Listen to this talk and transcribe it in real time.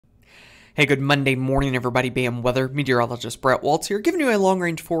Hey, good Monday morning, everybody. BAM Weather Meteorologist Brett Waltz here, giving you a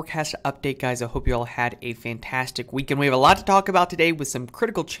long-range forecast update, guys. I hope you all had a fantastic weekend. We have a lot to talk about today with some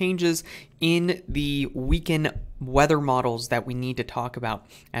critical changes in the weekend weather models that we need to talk about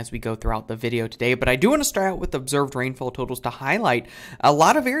as we go throughout the video today. But I do want to start out with observed rainfall totals to highlight a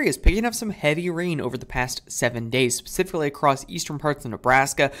lot of areas picking up some heavy rain over the past 7 days, specifically across eastern parts of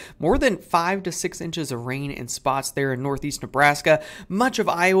Nebraska. More than 5 to 6 inches of rain in spots there in northeast Nebraska. Much of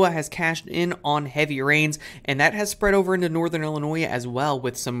Iowa has cashed in on heavy rains, and that has spread over into northern Illinois as well,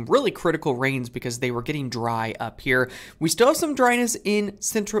 with some really critical rains because they were getting dry up here. We still have some dryness in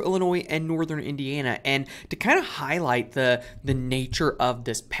central Illinois and northern Indiana, and to kind of highlight the nature of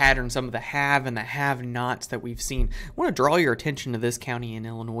this pattern, some of the have and the have-nots that we've seen, I want to draw your attention to this county in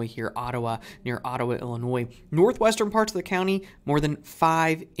Illinois here, Ottawa, near Ottawa, Illinois. Northwestern parts of the county, more than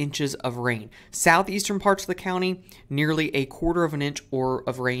 5 inches of rain. Southeastern parts of the county, nearly 1/4 inch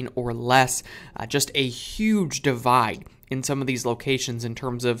of rain or less. Just a huge divide in some of these locations in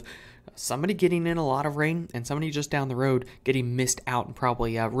terms of somebody getting in a lot of rain and somebody just down the road getting missed out and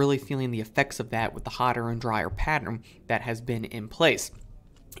probably really feeling the effects of that with the hotter and drier pattern that has been in place.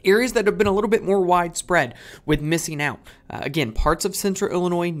 Areas that have been a little bit more widespread with missing out. Again, parts of central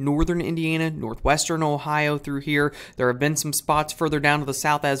Illinois, northern Indiana, northwestern Ohio through here. There have been some spots further down to the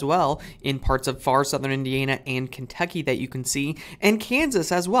south as well in parts of far southern Indiana and Kentucky that you can see, and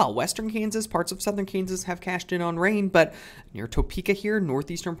Kansas as well. Western Kansas, parts of southern Kansas have cashed in on rain, but near Topeka here,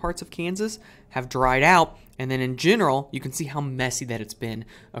 northeastern parts of Kansas have dried out. And then in general, you can see how messy that it's been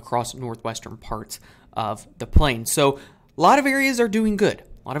across northwestern parts of the plains. So a lot of areas are doing good.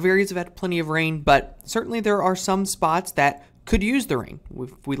 A lot of areas have had plenty of rain, but certainly there are some spots that could use the rain.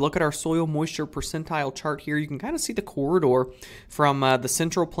 If we look at our soil moisture percentile chart here, you can kind of see the corridor from the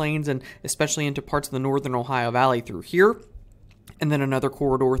central plains and especially into parts of the northern Ohio Valley through here, and then another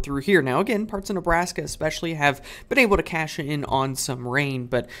corridor through here. Now, again, parts of Nebraska especially have been able to cash in on some rain,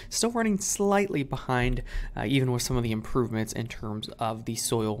 but still running slightly behind, even with some of the improvements in terms of the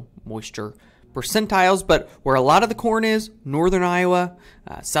soil moisture percentiles. But where a lot of the corn is, northern Iowa,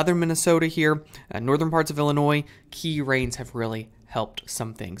 southern Minnesota here, northern parts of Illinois, key rains have really helped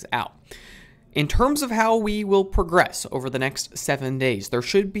some things out. In terms of how we will progress over the next 7 days, there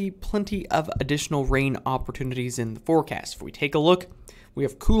should be plenty of additional rain opportunities in the forecast. If we take a look, we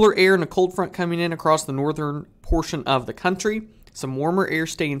have cooler air and a cold front coming in across the northern portion of the country. Some warmer air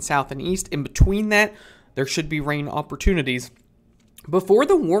staying south and east. In between that, there should be rain opportunities before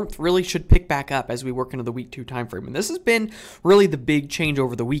the warmth really should pick back up as we work into the week 2 time frame. And this has been really the big change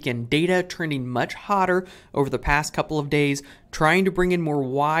over the weekend. Data trending much hotter over the past couple of days, trying to bring in more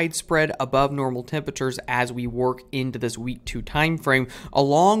widespread above normal temperatures as we work into this week 2 time frame,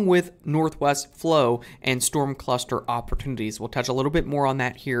 along with northwest flow and storm cluster opportunities. We'll touch a little bit more on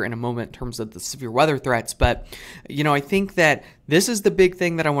that here in a moment in terms of the severe weather threats. But, I think that this is the big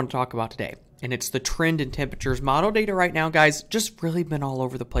thing that I want to talk about today. And it's the trend in temperatures. Model data right now, guys, just really been all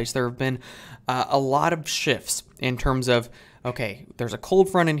over the place. There have been a lot of shifts in terms of, okay, there's a cold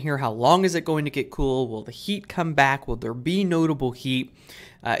front in here. How long is it going to get cool? Will the heat come back? Will there be notable heat?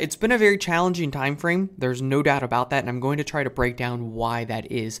 It's been a very challenging time frame. There's no doubt about that, and I'm going to try to break down why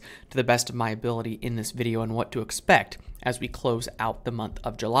that is to the best of my ability in this video and what to expect as we close out the month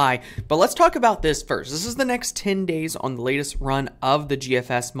of July. But let's talk about this first. This is the next 10 days on the latest run of the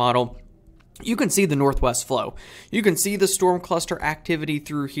GFS model. You can see the northwest flow. You can see the storm cluster activity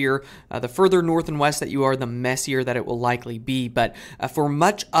through here. The further north and west that you are, the messier that it will likely be. But for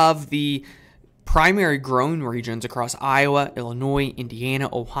much of the primary growing regions across Iowa, Illinois, Indiana,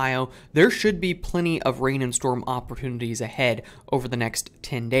 Ohio, there should be plenty of rain and storm opportunities ahead over the next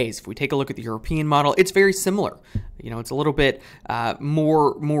 10 days. If we take a look at the European model, it's very similar. It's a little bit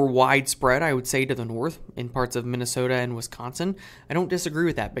more widespread, I would say, to the north in parts of Minnesota and Wisconsin. I don't disagree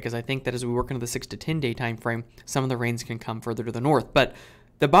with that because I think that as we work into the 6 to 10 day time frame, some of the rains can come further to the north. But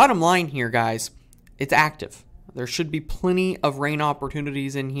the bottom line here, guys, it's active. There should be plenty of rain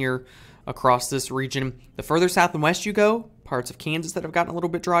opportunities in here across this region. The further south and west you go, parts of Kansas that have gotten a little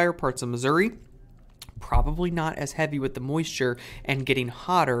bit drier, parts of Missouri, probably not as heavy with the moisture and getting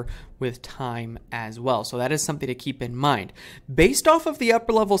hotter with time as well. So that is something to keep in mind. Based off of the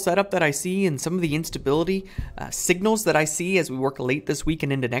upper level setup that I see and some of the instability signals that I see as we work late this week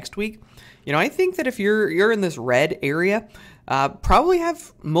and into next week, I think that if you're in this red area, probably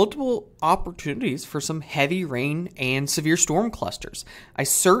have multiple opportunities for some heavy rain and severe storm clusters. I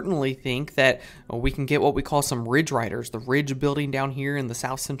certainly think that we can get what we call some ridge riders, the ridge building down here in the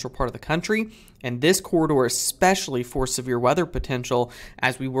south central part of the country, and this corridor especially for severe weather potential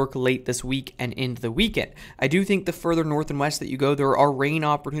as we work late this week and into the weekend. I do think the further north and west that you go, there are rain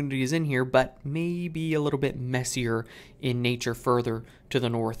opportunities in here, but maybe a little bit messier in nature further to the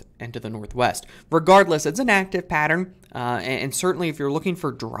north and to the northwest. Regardless, it's an active pattern, and certainly if you're looking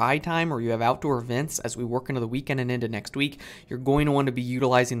for dry time or you have outdoor events as we work into the weekend and into next week, you're going to want to be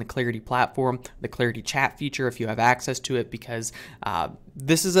utilizing the Clarity platform, the Clarity chat feature if you have access to it, because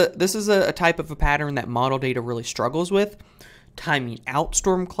this is a type of a pattern that model data really struggles with. Timing out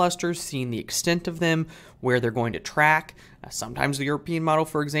storm clusters, seeing the extent of them, where they're going to track. Sometimes the European model,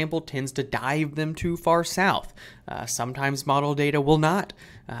 for example, tends to dive them too far south. Sometimes model data will not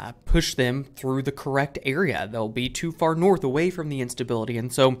push them through the correct area. They'll be too far north away from the instability.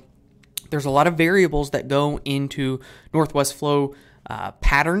 And so there's a lot of variables that go into northwest flow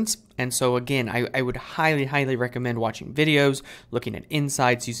patterns. And so again, I would highly, highly recommend watching videos, looking at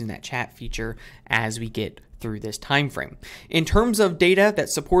insights, using that chat feature as we get through this time frame. In terms of data that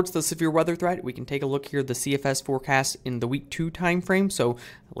supports the severe weather threat, we can take a look here at the CFS forecast in the week 2 time frame. So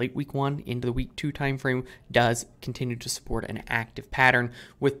late week 1 into the week 2 time frame does continue to support an active pattern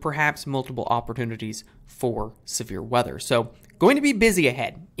with perhaps multiple opportunities for severe weather. So going to be busy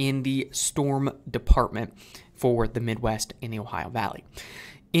ahead in the storm department for the Midwest and the Ohio Valley.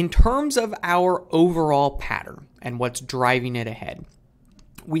 In terms of our overall pattern and what's driving it ahead,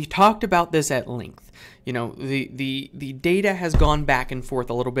 we talked about this at length. You know, the data has gone back and forth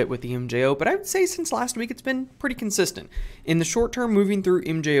a little bit with the MJO, but I would say since last week it's been pretty consistent. In the short term, moving through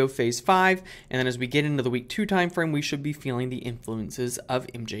MJO phase 5, and then as we get into the week 2 time frame, we should be feeling the influences of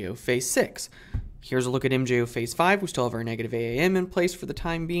MJO phase 6. Here's a look at MJO phase 5. We still have our negative AAM in place for the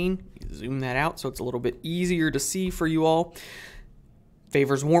time being. Zoom that out so it's a little bit easier to see for you all.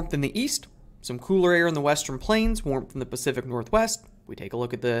 Favors warmth in the east, some cooler air in the western plains, warmth in the Pacific Northwest. We take a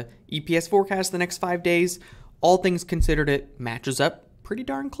look at the EPS forecast the next 5 days. All things considered, it matches up pretty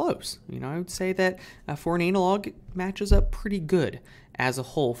darn close. You know, I would say that for an analog, it matches up pretty good as a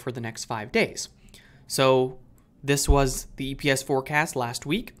whole for the next 5 days. So this was the EPS forecast last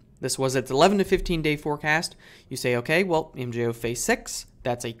week. This was its 11 to 15 day forecast. You say, okay, well, MJO phase 6,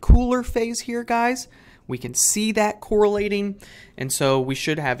 that's a cooler phase here, guys. We can see that correlating, and so we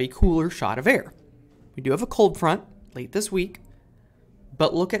should have a cooler shot of air. We do have a cold front late this week,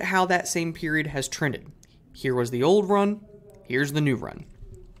 but look at how that same period has trended. Here was the old run, here's the new run.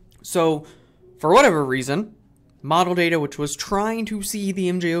 So, for whatever reason, model data, which was trying to see the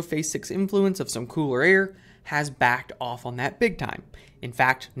MJO phase 6 influence of some cooler air, has backed off on that big time. In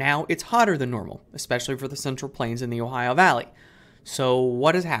fact, now it's hotter than normal, especially for the Central Plains and the Ohio Valley. So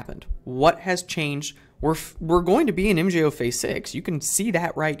what has happened? What has changed? We're going to be in MJO phase 6. You can see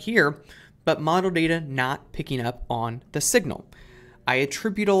that right here, but model data not picking up on the signal. I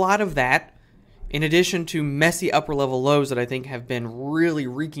attribute a lot of that, in addition to messy upper level lows that I think have been really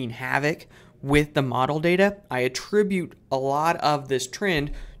wreaking havoc with the model data. I attribute a lot of this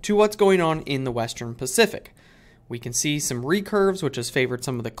trend to what's going on in the Western Pacific. We can see some recurves, which has favored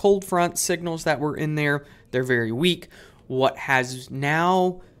some of the cold front signals that were in there. They're very weak. What has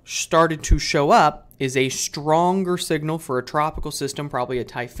now started to show up is a stronger signal for a tropical system, probably a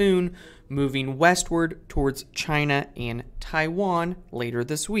typhoon, moving westward towards China and Taiwan later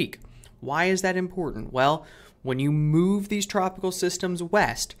this week. Why is that important? Well, when you move these tropical systems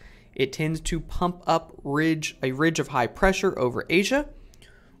west, it tends to pump up a ridge of high pressure over Asia,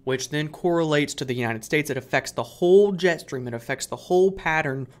 which then correlates to the United States. It affects the whole jet stream. It affects the whole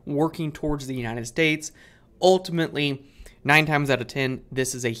pattern working towards the United States. Ultimately, 9 times out of 10,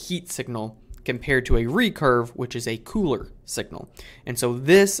 this is a heat signal compared to a recurve, which is a cooler signal. And so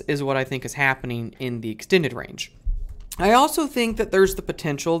this is what I think is happening in the extended range. I also think that there's the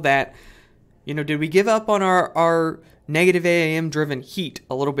potential that, you know, did we give up on our negative AAM driven heat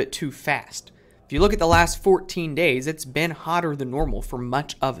a little bit too fast? If you look at the last 14 days, it's been hotter than normal for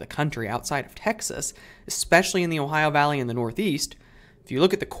much of the country outside of Texas, especially in the Ohio Valley and the Northeast. If you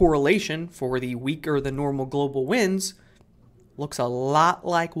look at the correlation for the weaker than normal global winds, looks a lot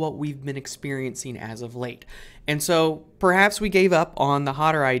like what we've been experiencing as of late. And so perhaps we gave up on the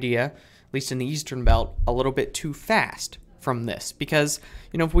hotter idea, at least in the Eastern Belt, a little bit too fast from this. Because,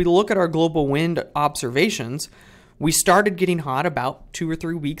 you know, if we look at our global wind observations, we started getting hot about 2 or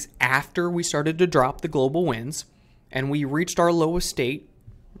 3 weeks after we started to drop the global winds, and we reached our lowest state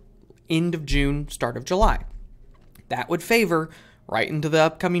end of June, start of July. That would favor right into the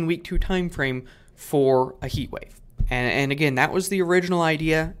upcoming week 2 time frame for a heat wave. And again, that was the original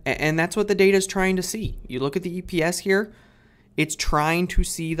idea, and that's what the data is trying to see. You look at the EPS here, it's trying to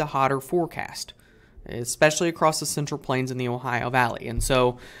see the hotter forecast, especially across the Central Plains and the Ohio Valley. And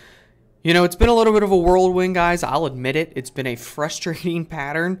so, you know, it's been a little bit of a whirlwind, guys. I'll admit it. It's been a frustrating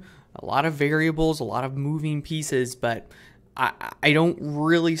pattern, a lot of variables, a lot of moving pieces, but I don't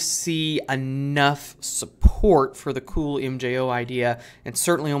really see enough support for the cool MJO idea, and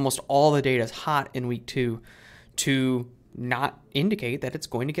certainly almost all the data is hot in week 2 to not indicate that it's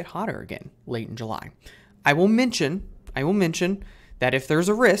going to get hotter again late in July. I will mention that if there's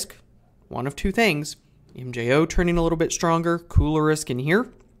a risk, one of two things: MJO turning a little bit stronger, cooler risk in here.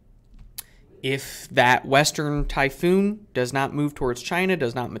 If that western typhoon does not move towards China,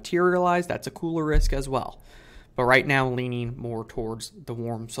 does not materialize, that's a cooler risk as well. But right now, leaning more towards the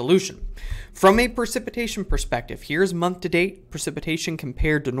warm solution. From a precipitation perspective, here's month-to-date precipitation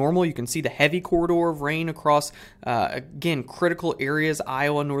compared to normal. You can see the heavy corridor of rain across, again, critical areas: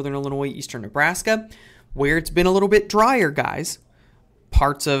 Iowa, northern Illinois, eastern Nebraska. Where it's been a little bit drier, guys,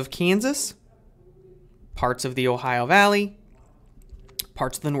 parts of Kansas, parts of the Ohio Valley,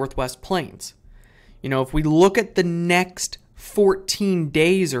 parts of the Northwest Plains. You know, if we look at the next 14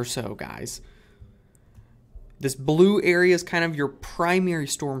 days or so, guys, this blue area is kind of your primary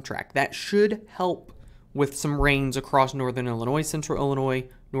storm track. That should help with some rains across northern Illinois, central Illinois,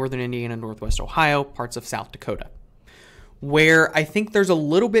 northern Indiana, northwest Ohio, parts of South Dakota. Where I think there's a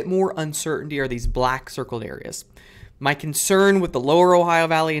little bit more uncertainty are these black circled areas. My concern with the lower Ohio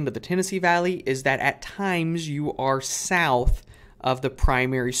Valley into the Tennessee Valley is that at times you are south of the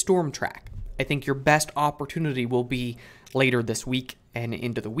primary storm track. I think your best opportunity will be later this week and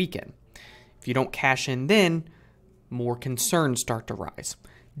into the weekend. If you don't cash in then, more concerns start to rise.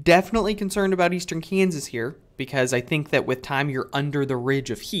 Definitely concerned about eastern Kansas here, because I think that with time you're under the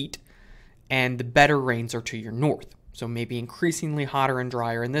ridge of heat and the better rains are to your north. So maybe increasingly hotter and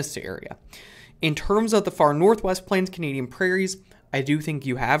drier in this area. In terms of the far northwest plains, Canadian prairies, I do think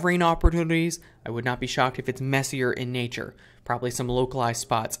you have rain opportunities. I would not be shocked if it's messier in nature. Probably some localized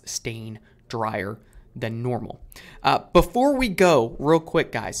spots staying drier than normal. Before we go, real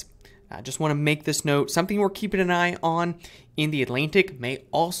quick, guys, I just want to make this note. Something we're keeping an eye on in the Atlantic may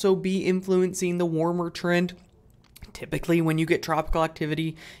also be influencing the warmer trend. Typically, when you get tropical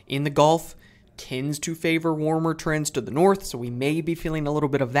activity in the Gulf, tends to favor warmer trends to the north, so we may be feeling a little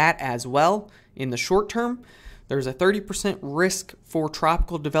bit of that as well in the short term. There's a 30% risk for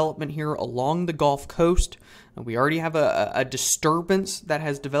tropical development here along the Gulf Coast. We already have a disturbance that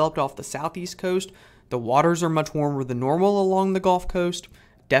has developed off the southeast coast. The waters are much warmer than normal along the Gulf Coast.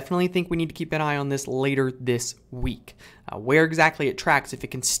 Definitely think we need to keep an eye on this later this week. Where exactly it tracks, if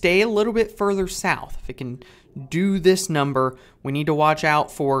it can stay a little bit further south, if it can do this number, we need to watch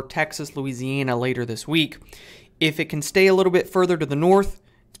out for Texas, Louisiana later this week. If it can stay a little bit further to the north,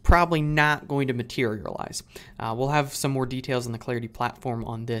 it's probably not going to materialize. We'll have some more details on the Clarity platform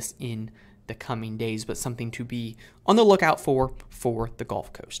on this in the coming days, but something to be on the lookout for the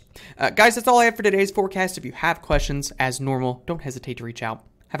Gulf Coast. Guys, that's all I have for today's forecast. If you have questions, as normal, don't hesitate to reach out.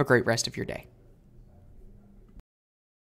 Have a great rest of your day.